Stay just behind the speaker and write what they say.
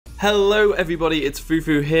Hello everybody, it's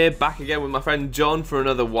Fufu here, back again with my friend John for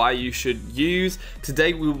another Why You Should Use.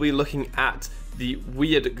 Today we will be looking at the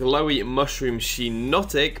weird glowy mushroom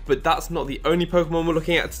Shiinotic, but that's not the only Pokemon we're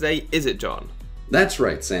looking at today, is it, John? That's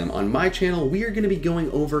right, Sam. On my channel, we are going to be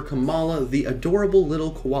going over Kamala, the adorable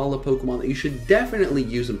little koala Pokemon that you should definitely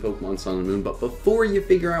use in Pokemon Sun and Moon. But before you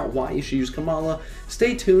figure out why you should use Kamala,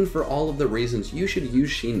 stay tuned for all of the reasons you should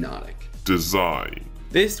use Shiinotic. Design.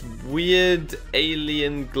 This weird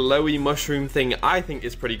alien glowy mushroom thing I think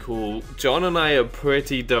is pretty cool. John and I are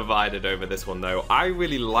pretty divided over this one though. I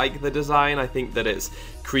really like the design. I think that it's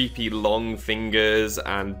creepy long fingers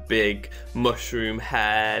and big mushroom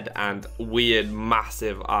head and weird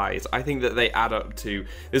massive eyes. I think that they add up to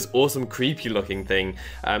this awesome creepy looking thing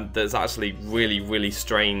that's actually really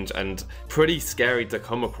strange and pretty scary to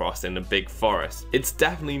come across in a big forest. It's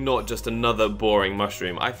definitely not just another boring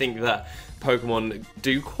mushroom. I think that Pokemon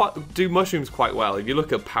do mushrooms quite well. If you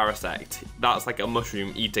look at Parasect, that's like a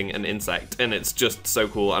mushroom eating an insect, and it's just so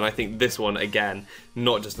cool. And I think this one, again,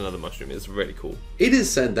 not just another mushroom, is really cool. It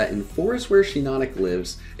is said that in forests where Shiinotic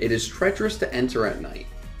lives, it is treacherous to enter at night.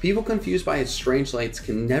 People confused by its strange lights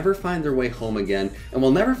can never find their way home again, and while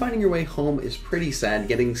never finding your way home is pretty sad,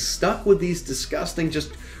 getting stuck with these disgusting,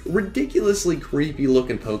 just ridiculously creepy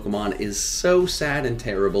looking Pokemon is so sad and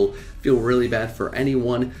terrible. Feel really bad for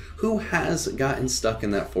anyone who has gotten stuck in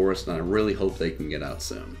that forest, and I really hope they can get out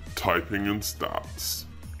soon. Typing and stats.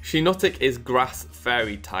 Shiinotic is Grass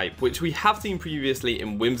Fairy type, which we have seen previously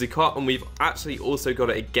in Whimsicott, and we've actually also got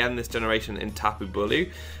it again this generation in Tapu Bulu.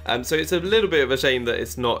 So it's a little bit of a shame that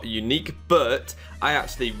it's not unique, but I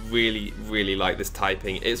actually really like this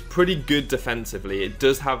typing. It's pretty good defensively. It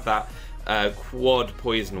does have that quad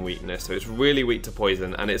poison weakness, so it's really weak to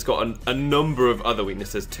poison, and it's got a number of other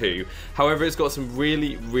weaknesses too. However, it's got some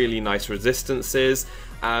really nice resistances,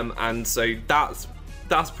 and so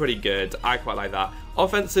that's pretty good. I quite like that.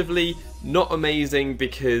 Offensively, not amazing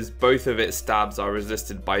because both of its stabs are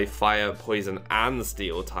resisted by fire, poison, and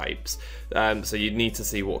steel types. So you'd need to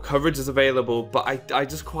see what coverage is available, but I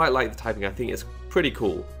just quite like the typing. I think it's pretty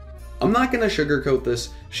cool. I'm not going to sugarcoat this.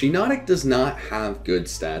 Shiinotic does not have good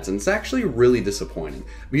stats, and it's actually really disappointing.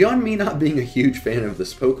 Beyond me not being a huge fan of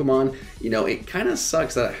this Pokemon, you know, it kind of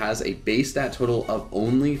sucks that it has a base stat total of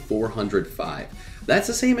only 405. That's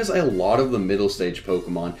the same as a lot of the middle stage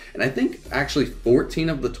Pokemon, and I think actually 14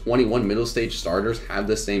 of the 21 middle stage starters have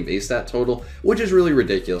the same base stat total, which is really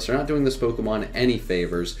ridiculous. They're not doing this Pokemon any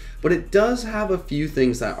favors, but it does have a few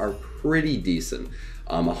things that are pretty decent.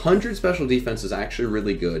 100 special defense is actually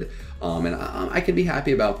really good, and I can be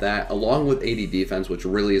happy about that, along with 80 defense, which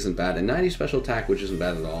really isn't bad, and 90 special attack, which isn't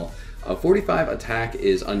bad at all. 45 attack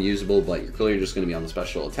is unusable, but you're clearly just going to be on the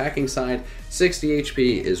special attacking side. 60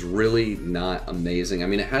 HP is really not amazing. I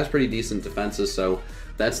mean, it has pretty decent defenses, so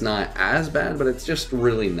that's not as bad, but it's just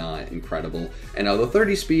really not incredible. And the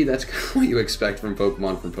 30 speed, that's kind of what you expect from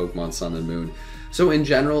Pokemon Sun and Moon. So in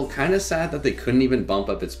general, kind of sad that they couldn't even bump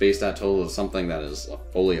up its base stat total to something that is a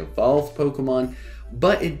fully evolved Pokemon,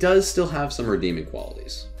 but it does still have some redeeming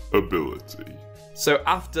qualities. Ability. So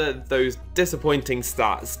after those disappointing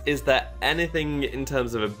stats, is there anything in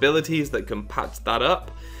terms of abilities that can patch that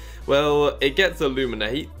up? Well, it gets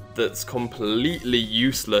Illuminate, that's completely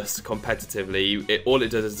useless competitively. All it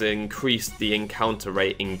does is increase the encounter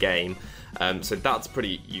rate in game, so that's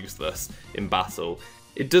pretty useless in battle.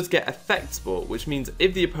 It does get Effect Sport, which means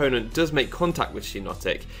if the opponent does make contact with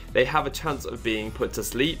Shiinotic, they have a chance of being put to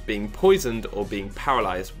sleep, being poisoned, or being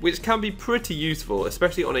paralyzed, which can be pretty useful,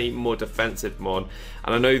 especially on a more defensive mod.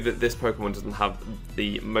 And I know that this Pokemon doesn't have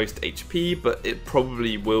the most HP, but it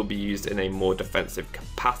probably will be used in a more defensive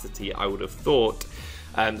capacity, I would have thought.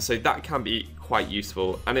 So that can be quite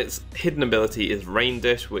useful. And its hidden ability is Rain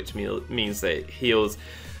Dish, which means that it heals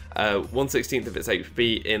 1/16 of its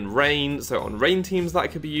HP in rain, so on rain teams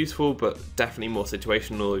that could be useful, but definitely more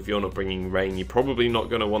situational. If you're not bringing rain, you're probably not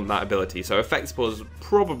going to want that ability, so Effect Spore is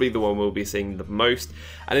probably the one we'll be seeing the most,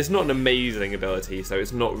 and it's not an amazing ability, so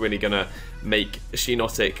it's not really going to make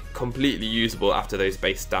Shiinotic completely usable after those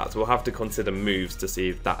base stats. We'll have to consider moves to see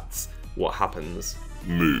if that's what happens.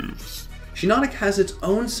 Moves. Shiinotic has its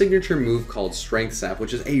own signature move called Strength Sap,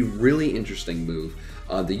 which is a really interesting move.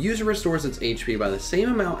 The user restores its HP by the same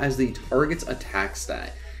amount as the target's attack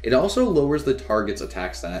stat. It also lowers the target's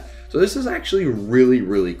attack stat, so this is actually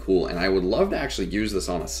really cool, and I would love to actually use this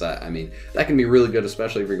on a set. I mean, that can be really good,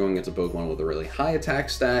 especially if you're going into Pokemon with a really high attack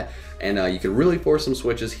stat, and you can really force some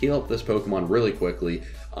switches, heal up this Pokemon really quickly.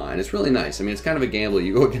 And it's really nice. I mean, it's kind of a gamble.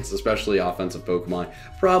 You go against especially offensive Pokemon,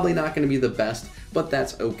 probably not going to be the best, but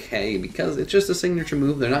that's okay because it's just a signature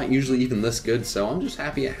move. They're not usually even this good, so I'm just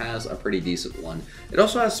happy it has a pretty decent one. It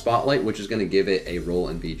also has Spotlight, which is going to give it a role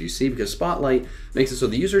in VGC because Spotlight makes it so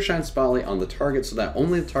the user shines Spotlight on the target so that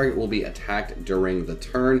only the target will be attacked during the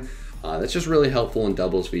turn. That's just really helpful in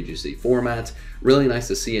doubles VGC formats. Really nice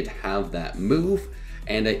to see it have that move.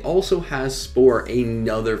 And it also has Spore,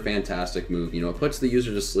 another fantastic move. You know, it puts the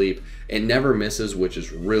user to sleep. It never misses, which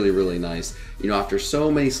is really, really nice. You know, after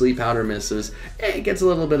so many Sleep Powder misses, it gets a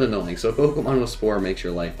little bit annoying. So Pokemon with Spore makes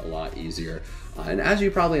your life a lot easier. And as you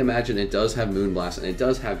probably imagine, it does have Moonblast and it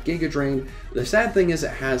does have Giga Drain. The sad thing is it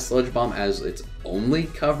has Sludge Bomb as its only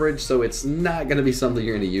coverage, so it's not going to be something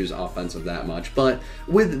you're going to use offensive that much. But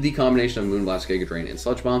with the combination of Moonblast, Giga Drain, and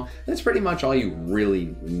Sludge Bomb, that's pretty much all you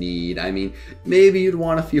really need. I mean, maybe you'd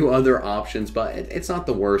want a few other options, but it's not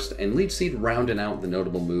the worst. And Leech Seed rounding out the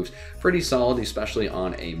notable moves, pretty solid, especially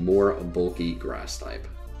on a more bulky grass type.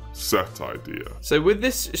 Set idea. So with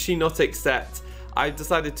this Shiinotic set, I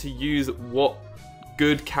decided to use what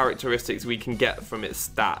good characteristics we can get from its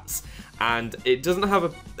stats, and it doesn't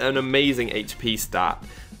have an amazing HP stat,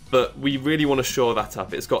 but we really want to shore that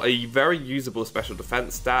up. It's got a very usable special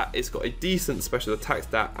defense stat, it's got a decent special attack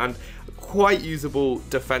stat, and quite usable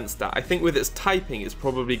defense stat. I think with its typing, it's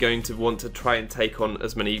probably going to want to try and take on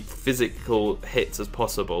as many physical hits as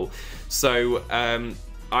possible. So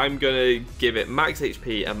I'm going to give it max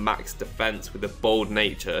HP and max defense with a bold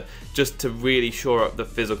nature just to really shore up the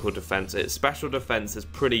physical defense. Its special defense is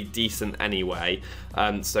pretty decent anyway,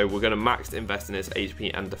 so we're going to max invest in its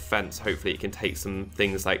HP and defense. Hopefully it can take some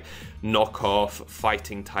things like knockoff,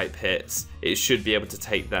 fighting type hits. It should be able to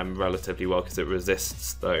take them relatively well because it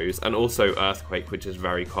resists those, and also Earthquake, which is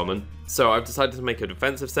very common. So I've decided to make a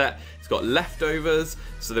defensive set. It's got leftovers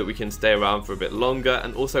so that we can stay around for a bit longer,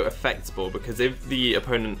 and also effect Spore, because if the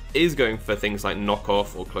opponent is going for things like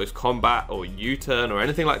knockoff or close combat or U-turn or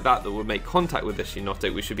anything like that that will make contact with the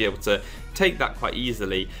Shiinotic, we should be able to take that quite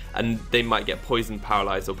easily, and they might get poisoned,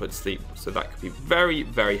 paralyzed, or put to sleep, so that could be very,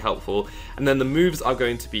 very helpful. And then the moves are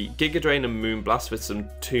going to be Giga Drain and Moonblast with some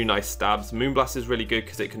 2 nice stabs. Moonblast is really good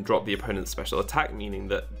because it can drop the opponent's special attack, meaning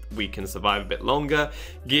that we can survive a bit longer.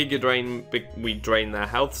 Giga Drain, we drain their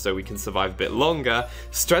health so we can survive a bit longer.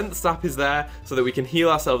 Strength Sap is there so that we can heal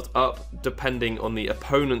ourselves up depending on the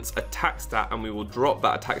opponent's attack stat, and we will drop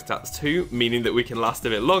that attack stats too, meaning that we can last a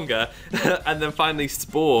bit longer. And then finally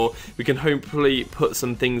Spore, we can hopefully put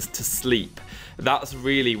some things to sleep. That's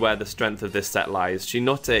really where the strength of this set lies.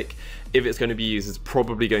 Shiinotic, if it's going to be used, is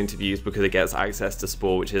probably going to be used because it gets access to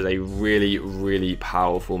Spore, which is a really, really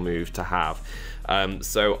powerful move to have.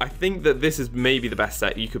 So I think that this is maybe the best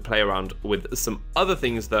set. You could play around with some other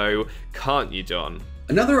things though, can't you, John?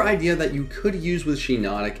 Another idea that you could use with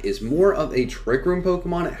Shiinotic is more of a Trick Room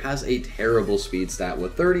Pokemon. It has a terrible speed stat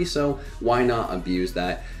with 30, so why not abuse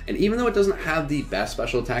that? And even though it doesn't have the best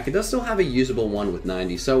special attack, it does still have a usable one with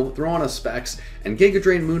 90, so throw on a Specs, and Giga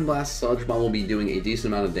Drain, Moonblast, Sludge Bomb will be doing a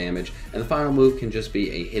decent amount of damage, and the final move can just be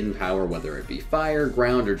a hidden power, whether it be fire,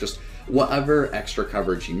 ground, or just whatever extra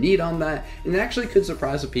coverage you need on that, and it actually could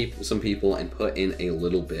surprise some people and put in a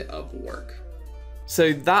little bit of work.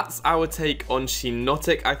 So that's our take on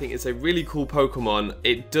Shiinotic. I think it's a really cool Pokemon.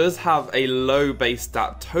 It does have a low base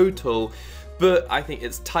stat total, but I think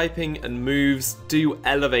its typing and moves do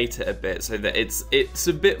elevate it a bit so that it's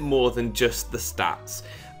a bit more than just the stats.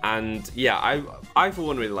 And yeah, I for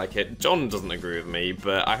one really like it. John doesn't agree with me,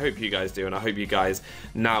 but I hope you guys do, and I hope you guys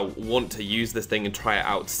now want to use this thing and try it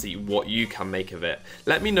out to see what you can make of it.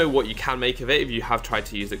 Let me know what you can make of it if you have tried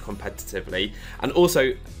to use it competitively. And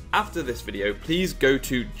also, after this video, please go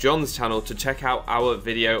to John's channel to check out our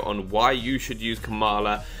video on why you should use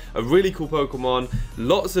Kamala. A really cool Pokemon,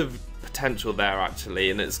 lots of potential there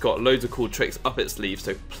actually, and it's got loads of cool tricks up its sleeve,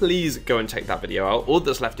 so please go and check that video out. All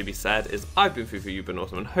that's left to be said is I've been Fufu, you've been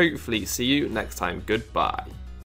awesome, and hopefully see you next time. Goodbye.